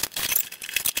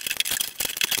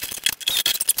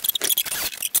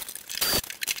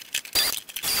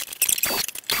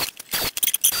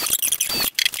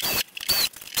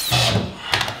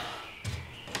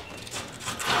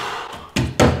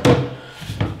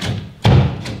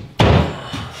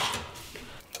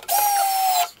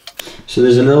 So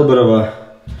there's a little bit of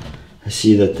a, I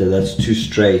see that that's too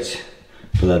straight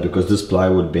for that because this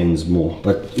plywood bends more,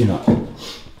 but you know,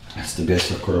 that's the best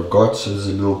I could have got. So there's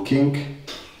a little kink.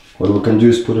 What we can do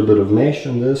is put a bit of mesh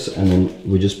on this and then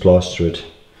we just plaster it,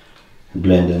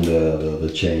 blend in the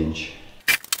change.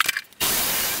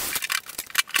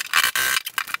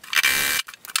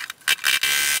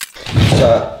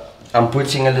 So I'm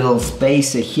putting a little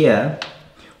spacer here,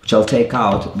 which I'll take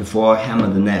out before I hammer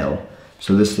the nail.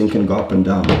 So this thing can go up and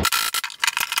down.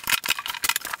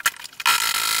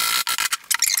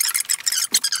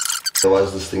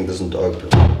 Otherwise this thing doesn't open.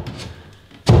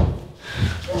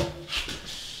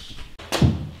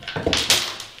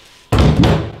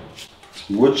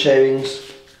 Some wood shavings,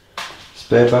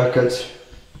 spare buckets.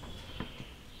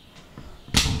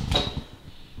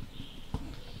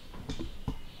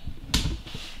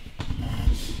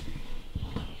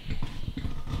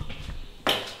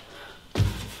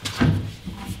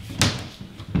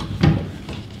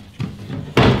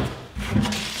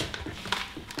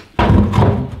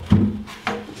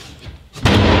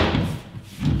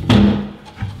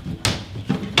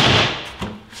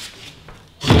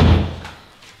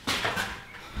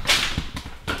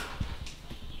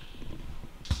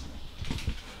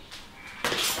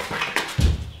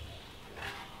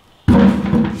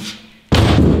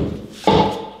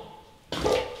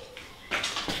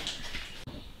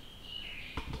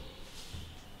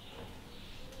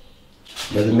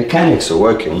 But the mechanics are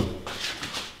working,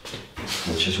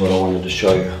 which is what I wanted to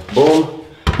show you. Boom,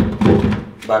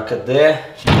 bucket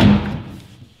there,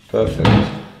 perfect.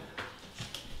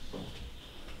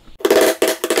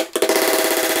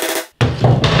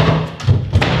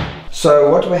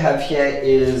 So what we have here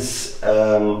is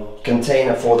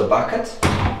container for the bucket.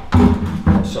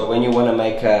 So when you want to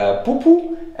make a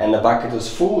poo-poo and the bucket is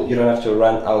full, you don't have to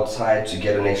run outside to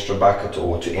get an extra bucket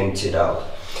or to empty it out.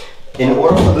 In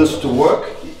order for this to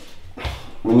work,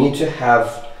 we need to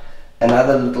have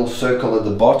another little circle at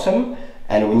the bottom,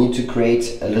 and we need to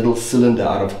create a little cylinder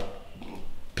out of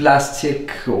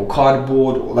plastic or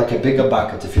cardboard, or like a bigger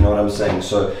bucket, if you know what I'm saying.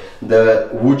 So the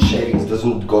wood shavings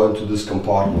doesn't go into this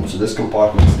compartment, so this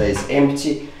compartment stays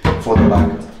empty for the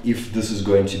bucket, if this is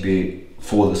going to be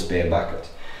for the spare bucket.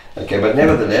 Okay, but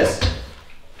nevertheless,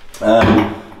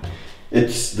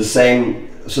 it's the same.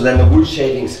 So then the wood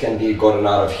shavings can be gotten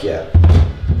out of here.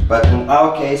 But in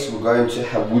our case, we're going to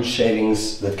have wood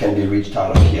shavings that can be reached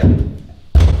out of here.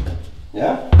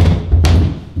 Yeah?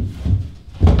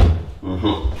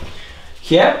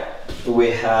 Here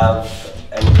we have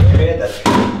an area that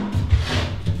can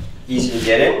easily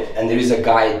get in, and there is a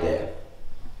guide there.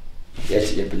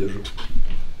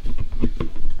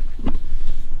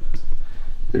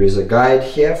 There is a guide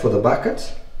here for the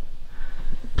bucket.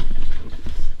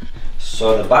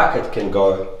 So the bucket can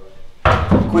go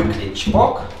quickly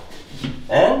chpok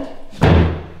and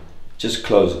just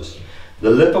closes.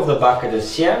 The lip of the bucket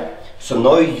is here, so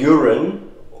no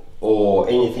urine or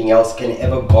anything else can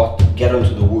ever get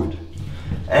onto the wood.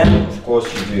 And of course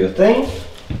you do your thing.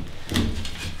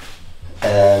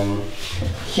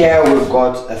 Here we've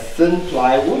got a thin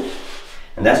plywood,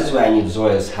 and that is where I need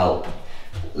Zoya's help.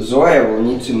 Zoya will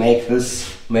need to make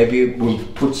this, maybe we'll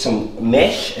put some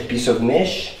mesh, a piece of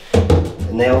mesh,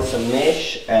 nail some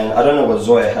mesh, and I don't know what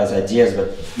Zoya has ideas,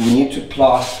 but we need to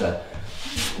plaster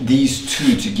these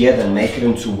two together and make it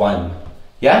into one.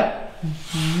 Yeah?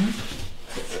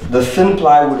 Mm-hmm. The thin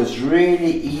plywood is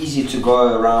really easy to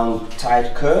go around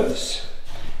tight curves,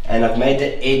 and I've made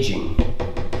the edging.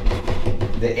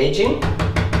 The edging,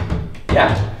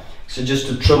 yeah? So just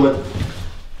to trim it.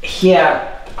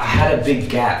 Here I had a big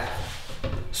gap,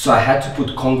 so I had to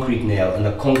put concrete nail, and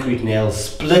the concrete nail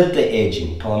split the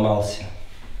edging.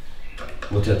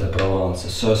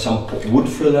 So some wood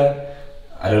filler,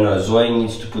 I don't know, Zoe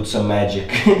needs to put some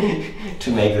magic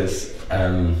to make this.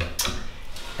 And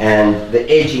the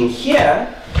edging here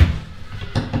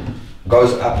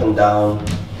goes up and down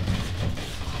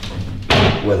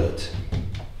with it.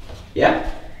 Yeah?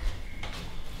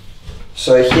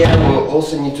 So here we'll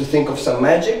also need to think of some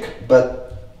magic,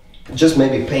 but just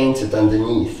maybe paint it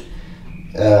underneath.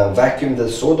 Vacuum the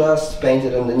sawdust, paint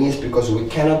it underneath, because we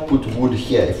cannot put wood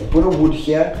here. If we put a wood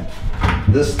here,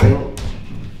 this thing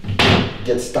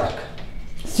gets stuck.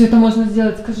 Все это можно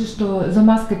сделать, скажи, что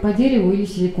замазкой по дереву или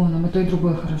силиконом, и то и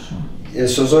другое хорошо. Yeah,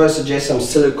 so Zoya suggests some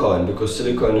silicone, because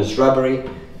silicone is rubbery,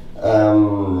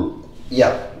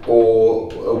 yeah,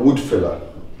 or a wood filler.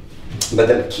 But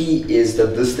the key is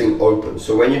that this thing opens.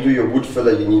 So when you do your wood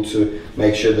filler, you need to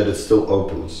make sure that it still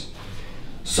opens.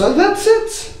 So that's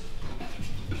it.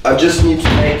 I just need to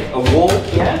make a wall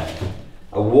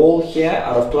here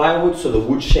out of plywood, so the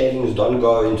wood shavings don't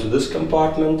go into this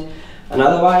compartment, and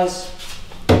otherwise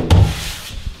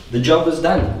the job is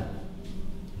done.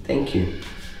 Thank you.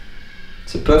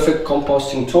 It's a perfect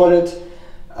composting toilet,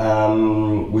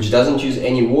 which doesn't use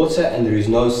any water, and there is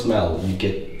no smell. You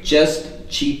get just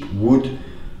cheap wood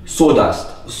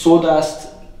sawdust. Sawdust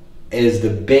is the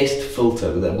best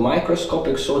filter. The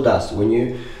microscopic sawdust, when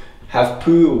you have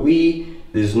poo or wee,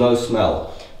 there's no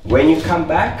smell. When you come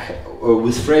back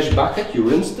with fresh bucket, you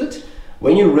rinsed it.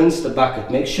 When you rinse the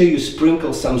bucket, make sure you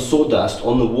sprinkle some sawdust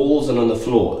on the walls and on the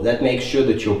floor. That makes sure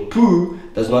that your poo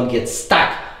does not get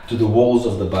stuck to the walls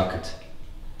of the bucket.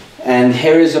 And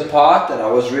here is a part that I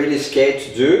was really scared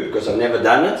to do because I've never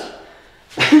done it.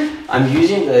 I'm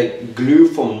using the glue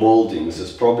for moldings.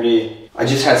 It's probably, I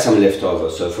just had some left over,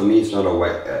 so for me it's not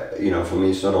a for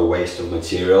me it's not a waste of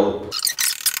material.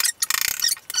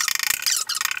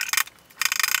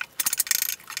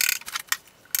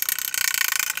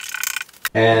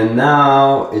 And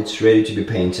now it's ready to be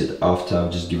painted after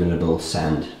I've just given it a little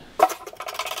sand.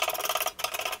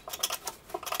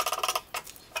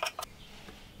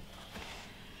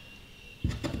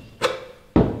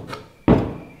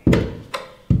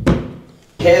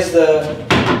 Here's the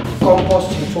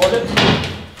composting toilet,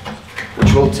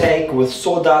 which will take with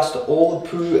sawdust all the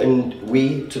poo and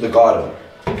wee to the garden.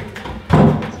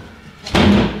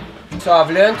 So I've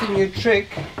learned a new trick,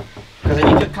 because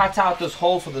I need to cut out this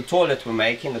hole for the toilet we're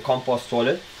making, the compost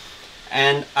toilet,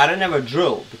 and I don't have a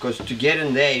drill, because to get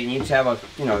in there you need to have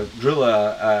drill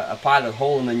a pilot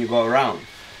hole and then you go around.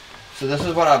 So this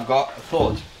is what I've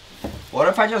thought. What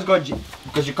if I just go,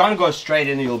 because you can't go straight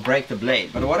in and you'll break the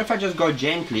blade, but what if I just go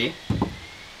gently,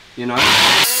 you know?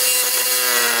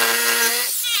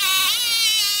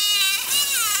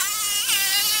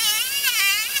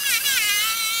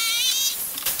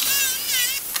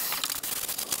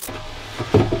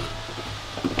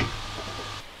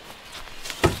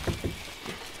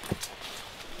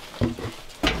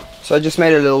 So I just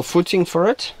made a little footing for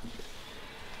it.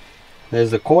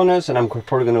 There's the corners, and I'm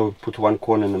probably going to put one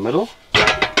corner in the middle.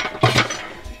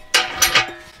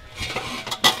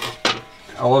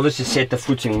 I'll obviously set the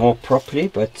footing more properly,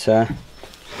 but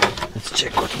let's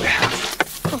check what we have.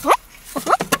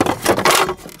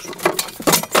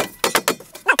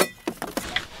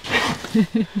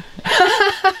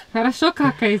 Хорошо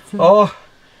какается. Oh,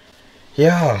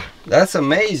 yeah, that's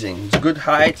amazing. It's good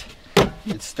height.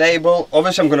 It's stable.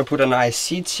 Obviously I'm going to put a nice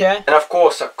seat here. And of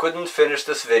course I couldn't finish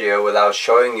this video without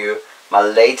showing you my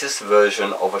latest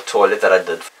version of a toilet that I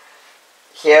did.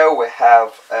 Here we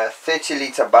have a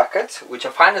 30-liter bucket, which I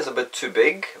find is a bit too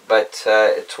big, but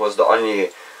it was the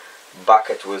only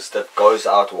bucket that goes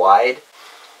out wide.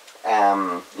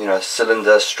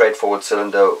 Cylinder, straightforward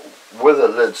cylinder with a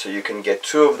lid, so you can get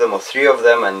 2 of them or 3 of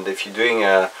them, and if you're doing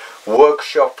a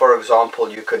workshop, for example,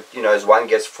 you could, as one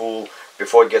gets full,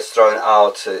 before it gets thrown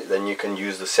out, then you can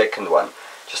use the second one,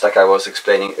 just like I was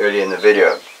explaining earlier in the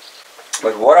video.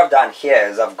 But what I've done here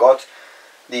is I've got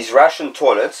these Russian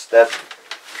toilets that,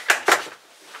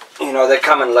 you know, they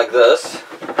come in like this,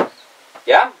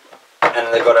 yeah,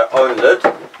 and they've got an own lid.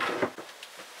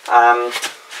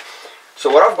 So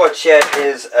what I've got here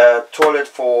is a toilet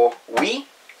for wee,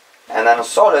 and then the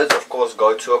solids of course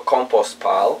go to a compost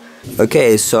pile.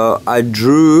 Okay, so I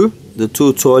drew the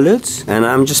two toilets and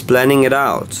I'm just planning it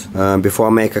out before I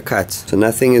make a cut. So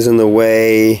nothing is in the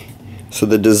way, so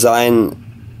the design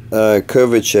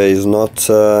curvature is not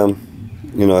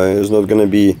you know, is not going to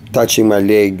be touching my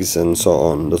legs and so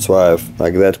on. That's why I've,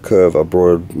 like that curve, I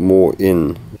brought it more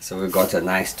in. So we've got a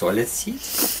nice toilet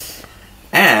seat.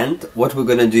 And what we're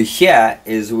going to do here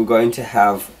is we're going to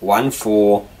have one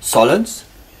for solids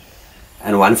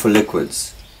and one for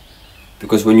liquids.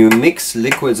 Because when you mix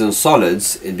liquids and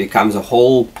solids, it becomes a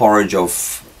whole porridge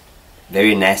of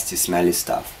very nasty, smelly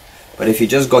stuff. But if you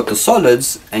just got the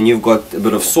solids and you've got a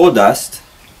bit of sawdust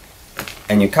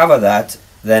and you cover that,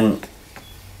 then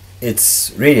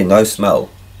it's really no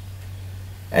smell.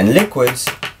 And liquids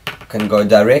can go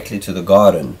directly to the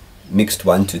garden, mixed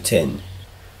 1 to 10.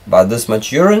 About this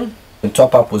much urine, and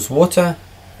top up with water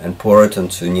and pour it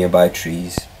into nearby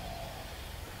trees.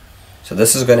 So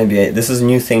this is going to be this is a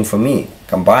new thing for me,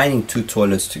 combining two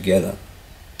toilets together.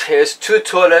 Here's two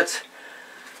toilets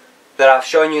that I've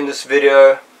shown you in this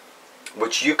video,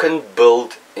 which you can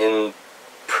build in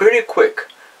pretty quick.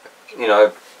 You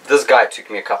know, this guy took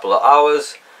me a couple of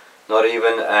hours, not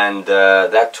even, and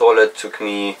that toilet took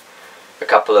me a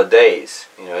couple of days,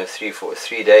 you know,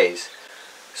 3 days.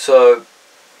 So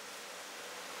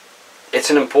it's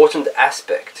an important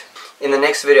aspect. In the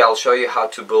next video I'll show you how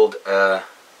to build a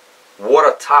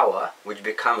water tower, which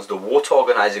becomes the water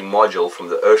organizing module from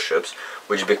the airships,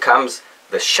 which becomes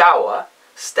the shower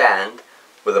stand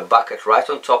with a bucket right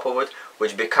on top of it,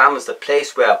 which becomes the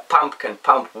place where a pump can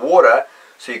pump water,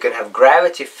 so you can have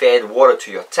gravity fed water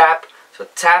to your tap. So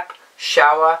tap,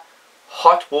 shower,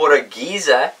 hot water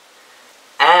geyser,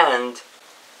 and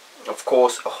of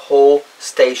course a whole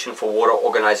station for water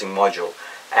organizing module.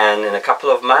 And in a couple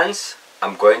of months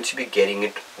I'm going to be getting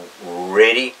it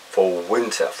ready for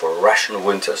winter, for Russian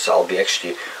winter. So I'll be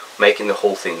actually making the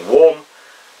whole thing warm,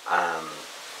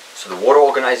 so the water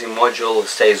organizing module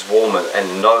stays warm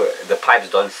and no, the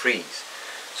pipes don't freeze.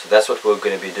 So that's what we're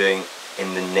going to be doing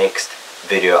in the next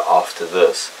video after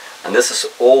this. And this is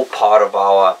all part of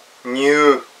our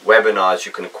new webinars,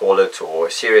 you can call it, or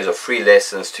a series of free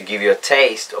lessons to give you a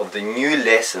taste of the new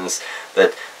lessons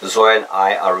that Zoya and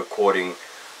I are recording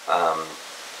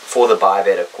for the Bio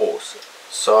Veda course.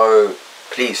 So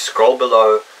please scroll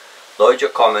below, load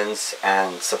your comments,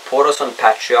 and support us on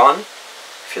Patreon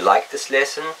if you like this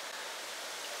lesson.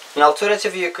 An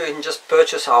alternative, you can just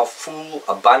purchase our full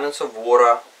Abundance of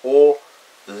Water or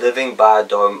Living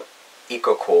Biodome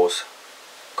Eco course,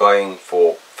 going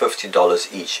for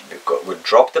 $50 each. We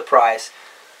dropped the price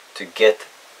to get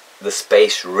the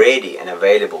space ready and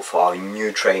available for our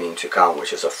new training to come,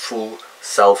 which is a full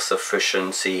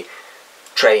self-sufficiency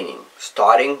training,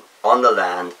 starting on the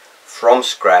land from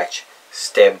scratch,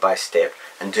 step by step,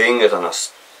 and doing it on a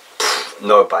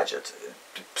no budget,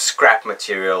 scrap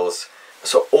materials.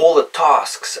 So all the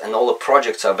tasks and all the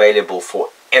projects are available for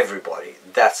everybody.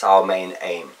 That's our main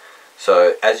aim.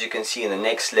 So as you can see in the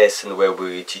next lesson, where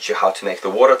we teach you how to make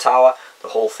the water tower, the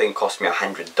whole thing cost me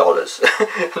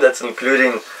 $100. That's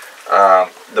including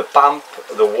the pump,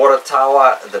 the water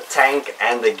tower, the tank,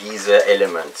 and the geyser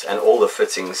element, and all the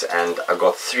fittings. And I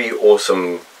got 3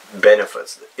 awesome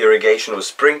benefits. Irrigation with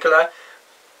sprinkler,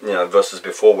 you know, versus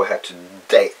before we had to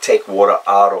take water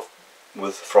out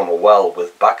of from a well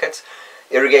with buckets.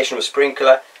 Irrigation with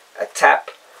sprinkler, a tap,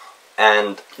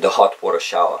 and the hot water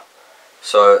shower.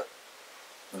 So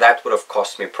that would have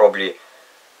cost me probably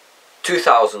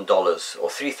 $2,000 or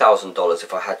 $3,000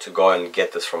 if I had to go and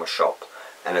get this from a shop.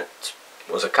 And it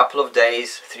was a couple of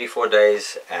days, 3-4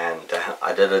 days, and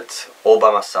I did it all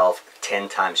by myself, 10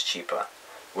 times cheaper,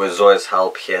 with Zoya's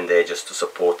help here and there just to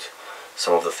support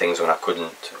some of the things when I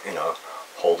couldn't, you know,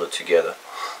 hold it together.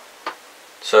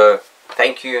 So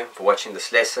thank you for watching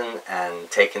this lesson and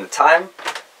taking the time,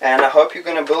 and I hope you're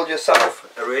going to build yourself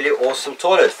a really awesome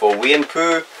toilet for wee and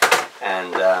poo.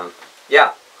 And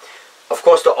yeah, of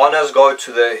course the honors go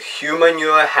to the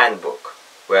Humanure handbook,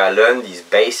 where I learned these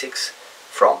basics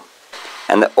from.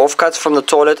 And the offcuts from the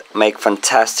toilet make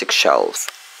fantastic shelves.